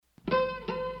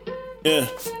Yeah,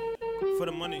 For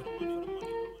the money.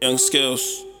 young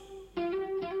skills.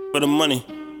 For the money.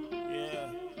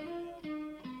 Yeah.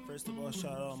 First of all,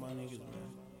 shout out all my niggas,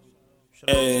 man.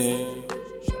 Hey,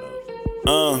 Shout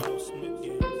out.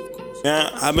 yeah,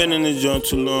 I've been in this joint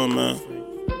too long, man.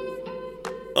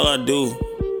 All I do,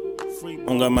 Free I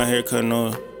don't got my hair cut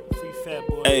on. free fat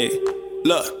boy. Hey,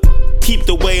 look. Keep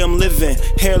the way I'm living,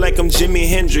 hair like I'm Jimi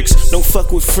Hendrix. Don't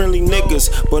fuck with friendly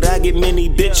niggas, but I get many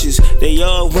bitches. They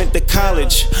all went to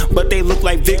college, but they look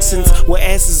like vixens with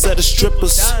asses of the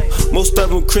strippers. Most of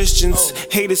them Christians,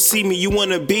 hate to see me, you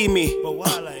wanna be me. But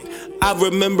why, like? I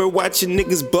remember watching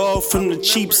niggas ball from the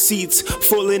cheap seats,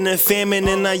 full in the famine,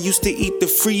 and I used to eat the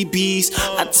freebies.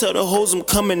 I tell the hoes I'm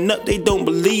coming up, they don't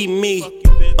believe me.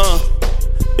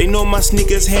 They know my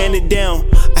sneakers handed down.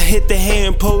 I hit the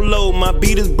hand polo, my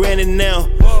beat is branded now.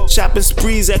 Shopping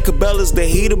sprees at Cabela's, the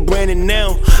heater branded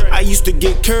now. I used to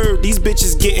get curved, these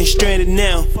bitches getting stranded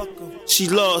now. She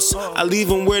lost, I leave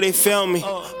them where they found me.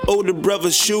 Older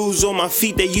brother's shoes on my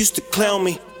feet, they used to clown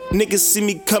me. Niggas see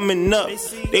me coming up,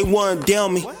 they wanna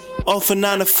down me. Off a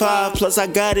 9 to 5, plus I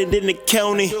got it in the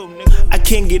county. I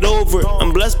can't get over it,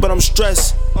 I'm blessed but I'm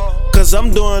stressed. Cause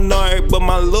I'm doing alright, but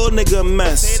my little nigga a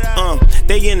mess.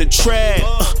 They in the trap,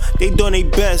 they doing they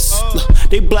best.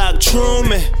 They block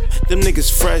Truman, them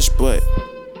niggas fresh, but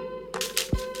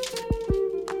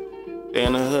they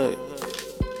in the hood.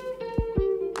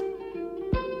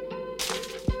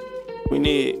 We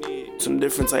need some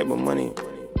different type of money.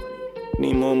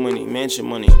 Need more money, mansion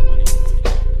money,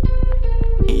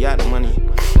 yacht money,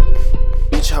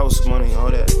 beach house money, all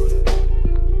that.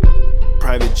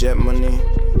 Private jet money,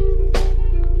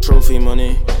 trophy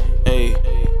money. Hey,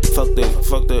 fuck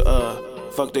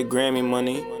the Grammy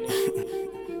money.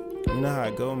 You know how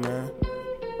it go, man.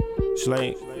 It's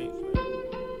like,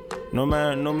 no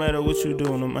matter what you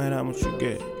do, no matter how much you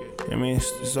get, I mean,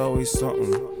 it's always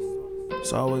something.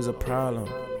 It's always a problem.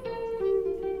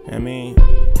 I mean,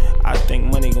 I think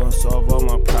money gonna solve all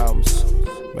my problems,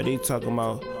 but they talking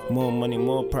about more money,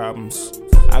 more problems.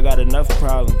 I got enough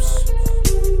problems.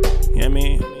 You know what I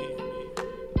mean?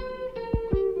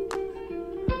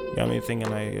 Got me thinking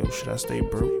like, yo, should I stay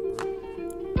broke?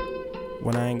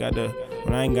 When I ain't got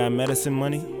medicine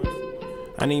money?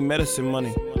 I need medicine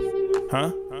money.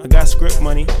 Huh? I got script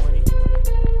money.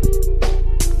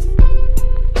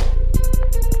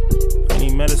 I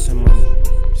need medicine money.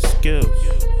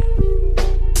 Skills.